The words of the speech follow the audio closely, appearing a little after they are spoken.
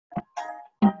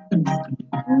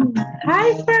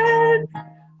Hi, friends.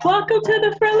 Welcome to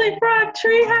the Friendly Frog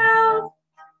Treehouse.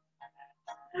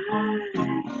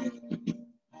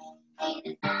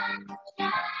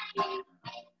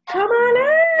 Come on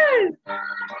in.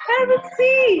 Have a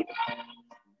seat.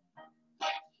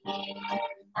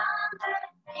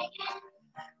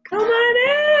 Come on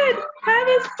in. Have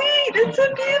a seat. It's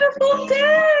a beautiful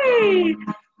day.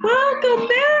 Welcome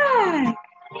back.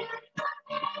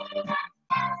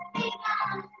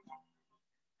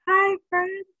 Hi,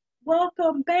 friends.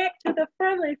 Welcome back to the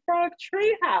Friendly Frog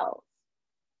Treehouse.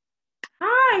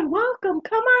 Hi, welcome.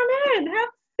 Come on in. Have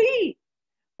a seat.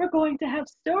 We're going to have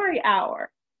story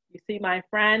hour. You see my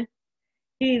friend?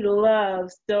 He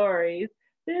loves stories.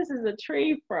 This is a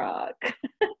tree frog.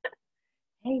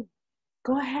 Hey,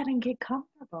 go ahead and get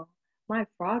comfortable. My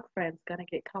frog friend's gonna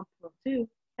get comfortable too,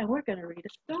 and we're gonna read a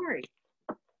story.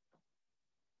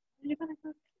 You're gonna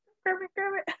go,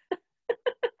 grab it.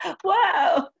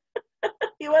 Wow,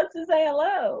 he wants to say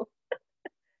hello.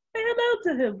 Say hello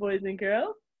to him, boys and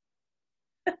girls.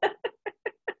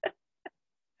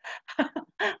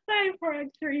 Hi, frog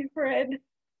tree friend.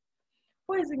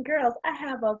 Boys and girls, I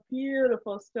have a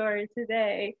beautiful story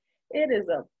today. It is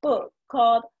a book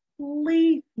called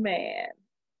Leafman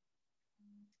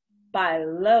by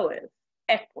Lois,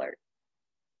 Ehlert.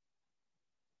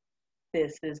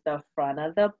 This is the front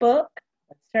of the book.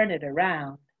 Let's turn it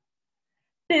around.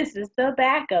 This is the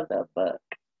back of the book.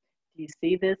 Do you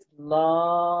see this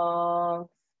long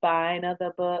spine of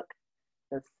the book?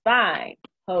 The spine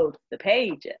holds the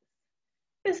pages.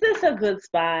 Is this a good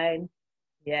spine?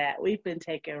 Yeah, we've been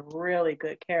taking really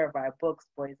good care of our books,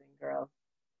 boys and girls.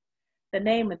 The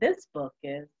name of this book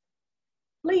is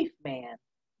Leafman.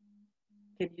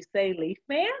 Can you say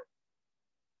Leafman?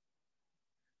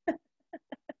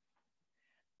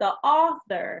 The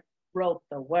author wrote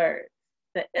the words.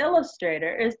 The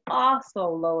illustrator is also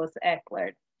Lois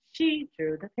Ehlert. She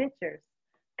drew the pictures.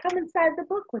 Come inside the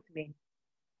book with me.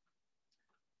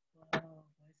 Wow,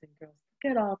 boys and girls,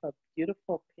 look at all the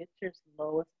beautiful pictures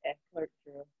Lois Ehlert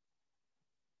drew.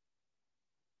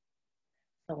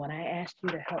 So when I asked you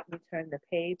to help me turn the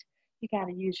page, you got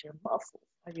to use your muscles.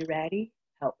 Are you ready?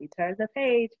 Help me turn the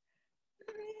page.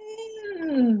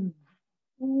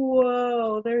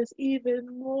 Whoa, there's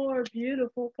even more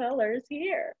beautiful colors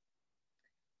here.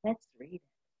 Let's read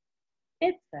it.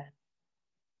 It says,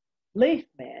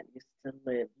 Leafman used to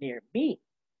live near me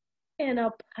in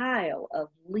a pile of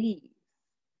leaves.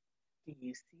 Do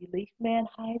you see Leafman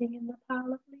hiding in the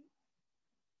pile of leaves?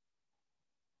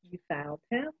 You found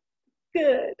him?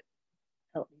 Good.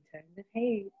 Help me turn the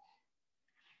page.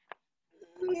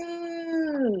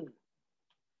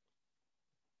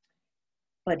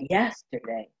 But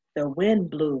yesterday, the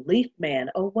wind blew Leafman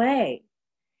away.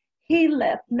 He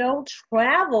left no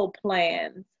travel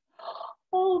plans.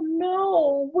 Oh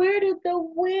no, where did the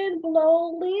wind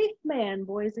blow Leafman,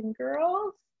 boys and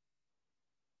girls?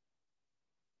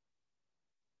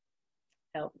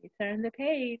 Help me turn the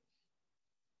page.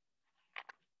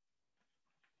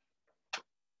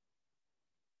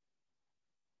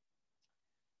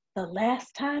 The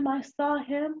last time I saw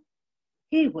him,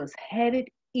 he was headed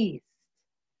east,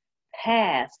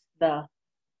 past the,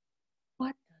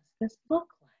 what does this look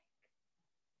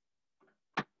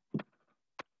like?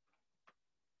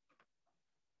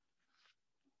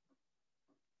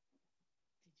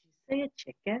 Did you say a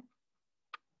chicken?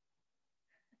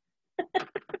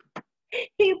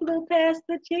 He blew past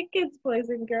the chickens, boys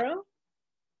and girls.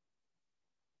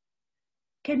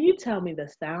 Can you tell me the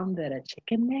sound that a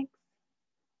chicken makes?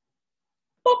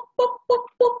 Boop, boop, boop,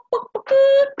 boop, boop,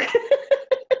 boop.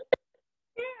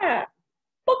 Yeah.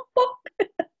 Boop, boop.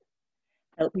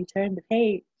 Help me turn the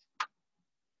page.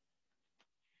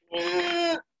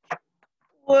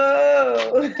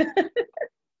 Whoa.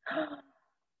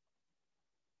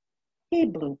 He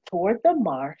blew toward the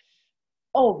marsh,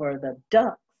 over the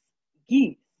ducks,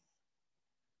 geese.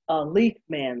 A leaf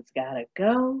man's gotta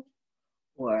go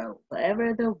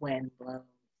wherever the wind blows.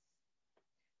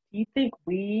 Do you think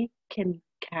we can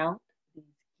count these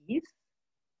geese?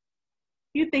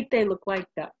 You think they look like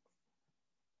ducks?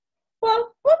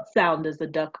 Well, what sound does a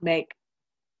duck make?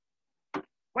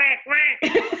 Quack, quack.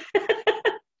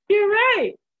 You're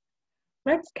right.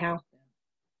 Let's count them.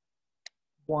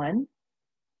 1,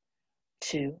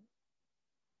 2,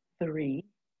 3,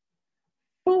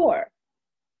 4.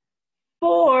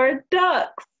 4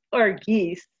 ducks or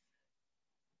geese.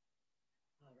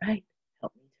 All right,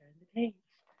 help me turn the page.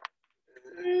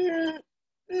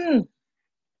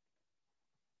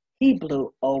 He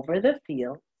blew over the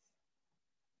fields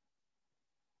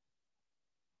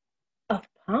of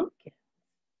pumpkins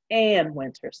and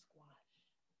winter squash.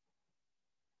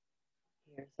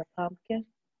 Here's a pumpkin.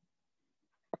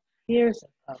 Here's a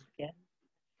pumpkin.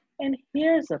 And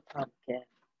here's a pumpkin.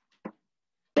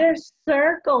 They're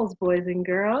circles, boys and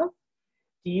girls.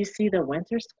 Do you see the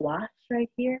winter squash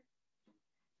right here?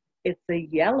 It's a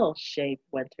yellow-shaped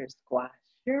winter squash.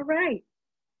 You're right.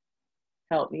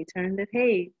 Help me turn the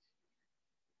page.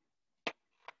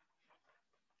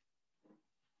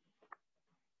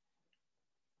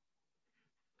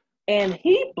 And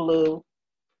he blew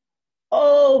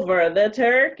over the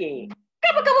turkey.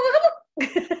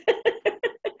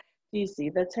 Do you see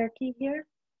the turkey here?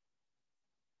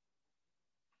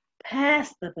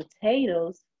 Past the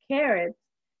potatoes, carrots,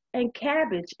 and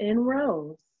cabbage in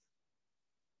rows.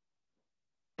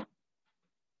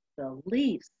 The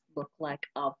leaves look like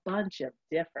a bunch of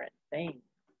different things.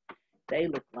 They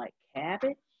look like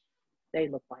cabbage, they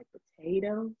look like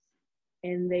potatoes,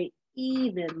 and they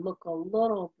even look a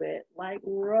little bit like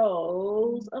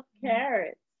rows of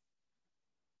carrots.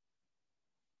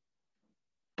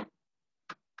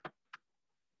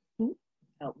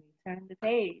 Help me turn the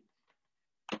page.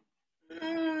 Whoa,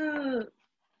 boys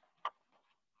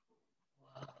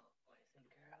and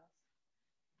girls.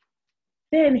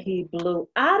 Then he blew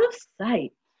out of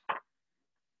sight.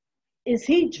 Is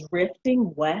he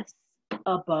drifting west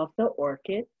above the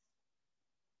orchids?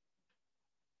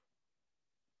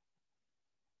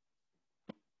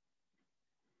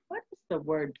 What does the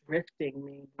word drifting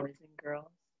mean, boys and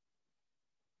girls?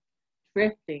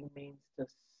 Drifting means to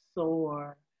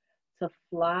soar, to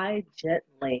fly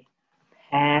gently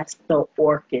past the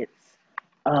orchids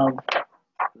of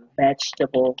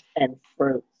vegetables and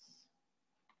fruits.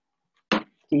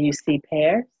 Do you see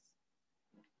pears?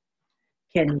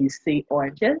 Can you see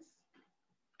oranges?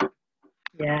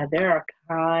 Yeah, there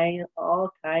are all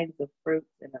kinds of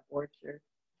fruits in the orchard.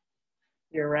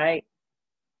 You're right.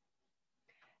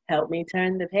 Help me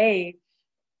turn the page.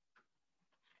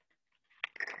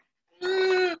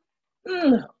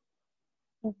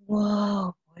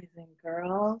 Whoa, boys and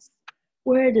girls.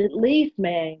 Where did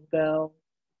Leafman go?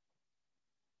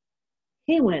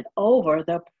 He went over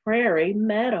the prairie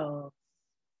meadows.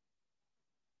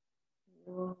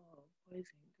 Whoa, boys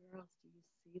and girls, do you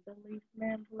see the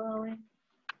Leafman blowing?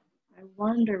 I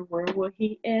wonder where will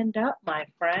he end up, my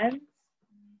friends?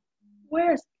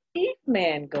 Where's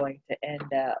Leafman going to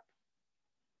end up?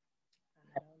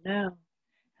 I don't know.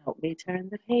 Help me turn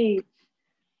the page.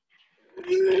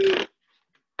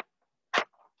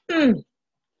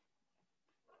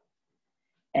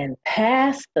 And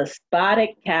past the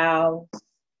spotted cows.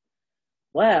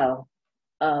 Well,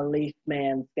 a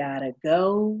Leafman's gotta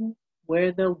go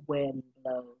where the wind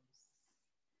blows.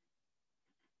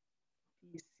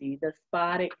 You see the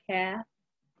spotted calf?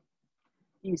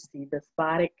 You see the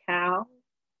spotted cow?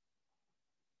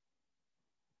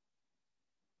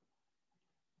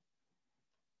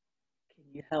 Can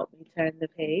you help me turn the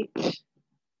page?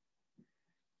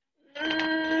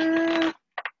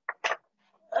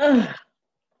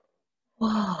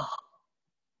 Whoa.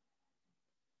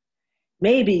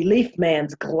 Maybe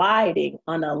Leafman's gliding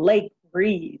on a lake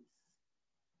breeze.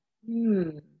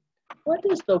 What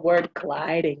does the word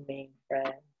gliding mean,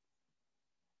 friend?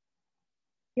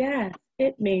 Yes,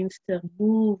 it means to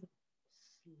move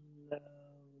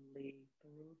slowly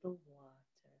through the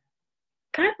water.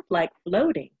 Kind of like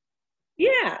floating.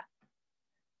 Yeah.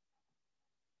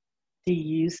 Do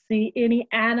you see any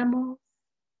animals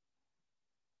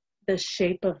the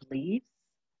shape of leaves?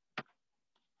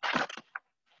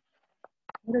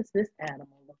 What does this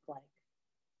animal look like?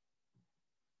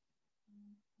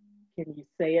 Can you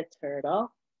say a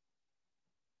turtle?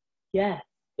 Yes,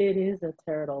 it is a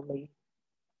turtle leaf.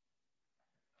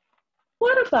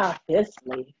 What about this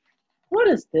leaf? What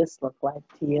does this look like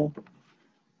to you?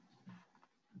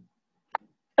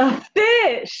 A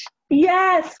fish!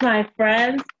 Yes, my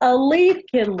friends, a leaf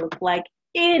can look like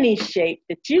any shape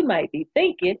that you might be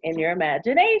thinking in your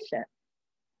imagination.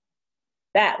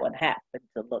 That one happened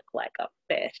to look like a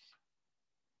fish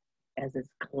as it's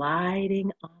gliding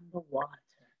on the water.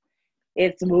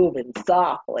 It's moving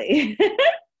softly,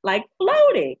 like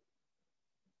floating.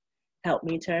 Help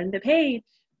me turn the page.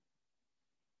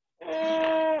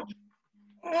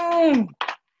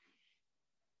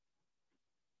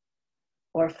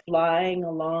 Or flying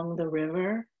along the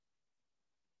river.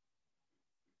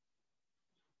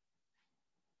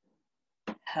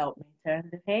 Help me turn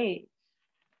the page.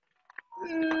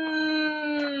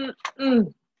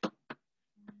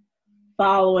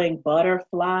 Following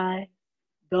butterflies,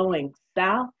 going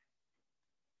south.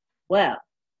 Well,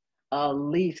 a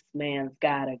Leafman's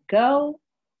gotta go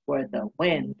where the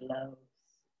wind blows.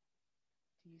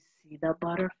 Do you see the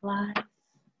butterflies?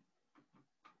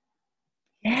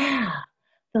 Yeah,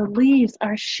 The leaves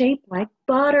are shaped like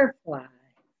butterflies.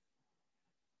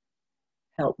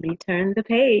 Help me turn the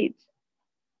page.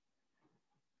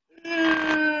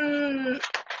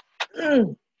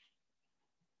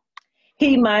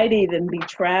 He might even be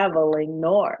traveling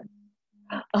north,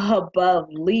 above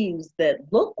leaves that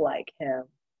look like him.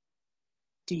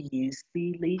 Do you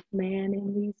see Leafman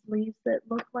in these leaves that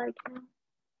look like him?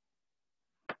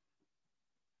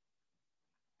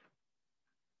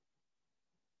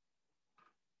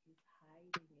 He's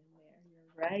hiding in there,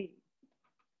 you're right.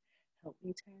 Help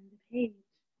me turn the page.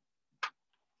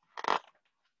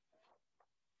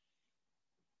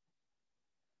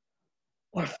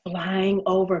 Or flying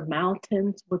over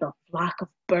mountains with a flock of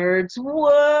birds.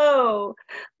 Whoa,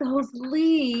 those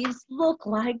leaves look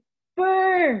like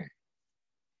birds.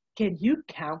 Can you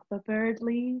count the bird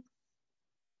leaves?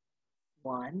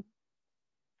 1.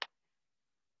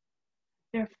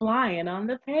 They're flying on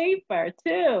the paper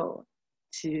too.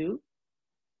 2,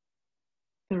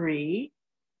 3,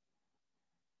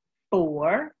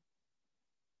 4,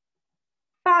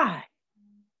 5.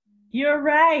 You're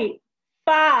right.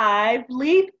 5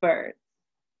 leaf birds.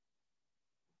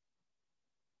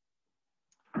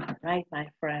 All right, my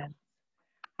friends.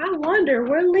 I wonder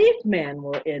where Leafman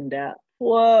will end up.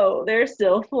 Whoa, they're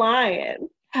still flying.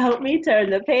 Help me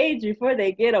turn the page before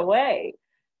they get away.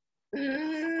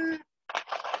 When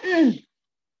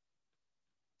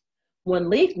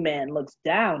Leafman looks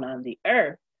down on the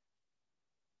earth,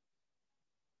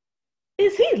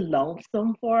 is he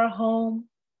lonesome for a home?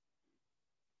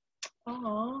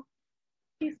 Aw,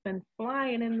 he's been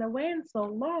flying in the wind so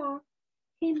long,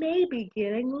 he may be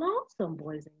getting lonesome,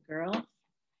 boys and girls. Do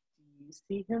you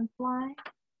see him flying?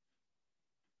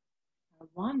 I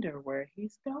wonder where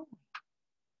he's going.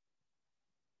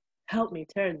 Help me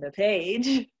turn the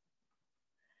page.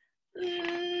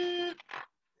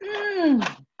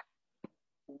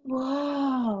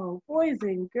 Whoa, boys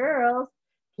and girls,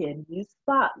 can you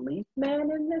spot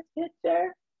Leafman in this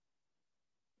picture?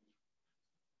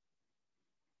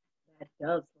 That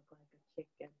does look like a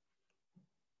chicken.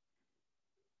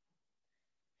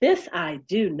 This I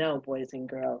do know, boys and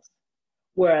girls.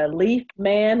 Where a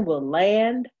Leafman will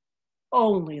land,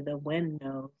 only the wind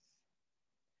knows.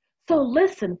 So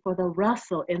listen for the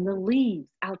rustle in the leaves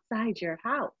outside your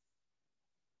house.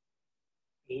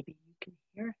 Maybe you can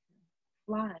hear him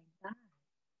flying by.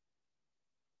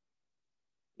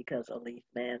 Because a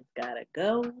Leafman's gotta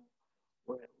go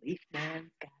where a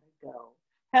Leafman's gotta go.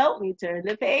 Help me turn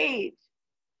the page.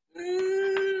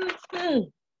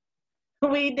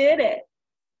 We did it.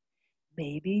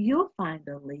 Maybe you'll find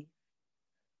a leaf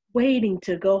waiting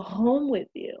to go home with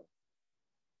you.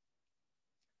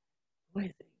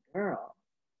 Boys and girls,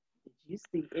 did you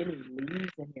see any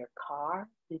leaves in your car?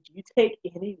 Did you take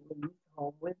any leaves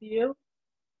home with you?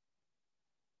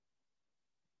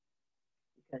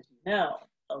 Because you know,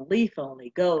 a leaf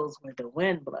only goes where the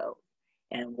wind blows.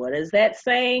 And what is that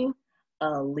saying?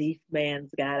 A leaf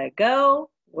man's gotta go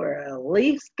where a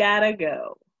leaf's gotta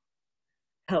go.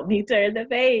 Help me turn the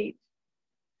page.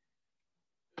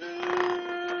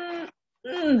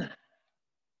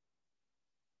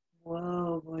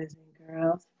 Whoa, boys and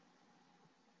girls.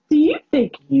 Do you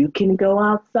think you can go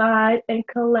outside and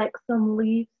collect some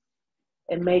leaves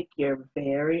and make your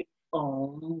very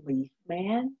own leaf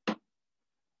man?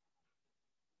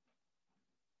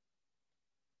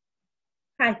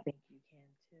 I think you can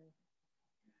too.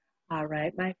 All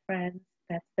right, my friends,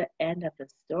 that's the end of the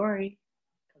story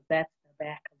because that's the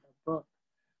back of the book.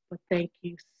 But thank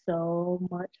you so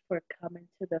much for coming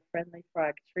to the Friendly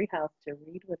Frog Treehouse to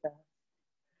read with us.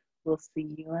 We'll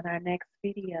see you in our next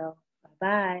video.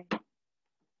 Bye-bye.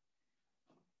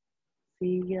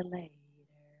 See you later,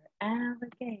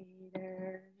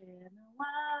 alligator in a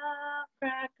wild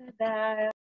crocodile.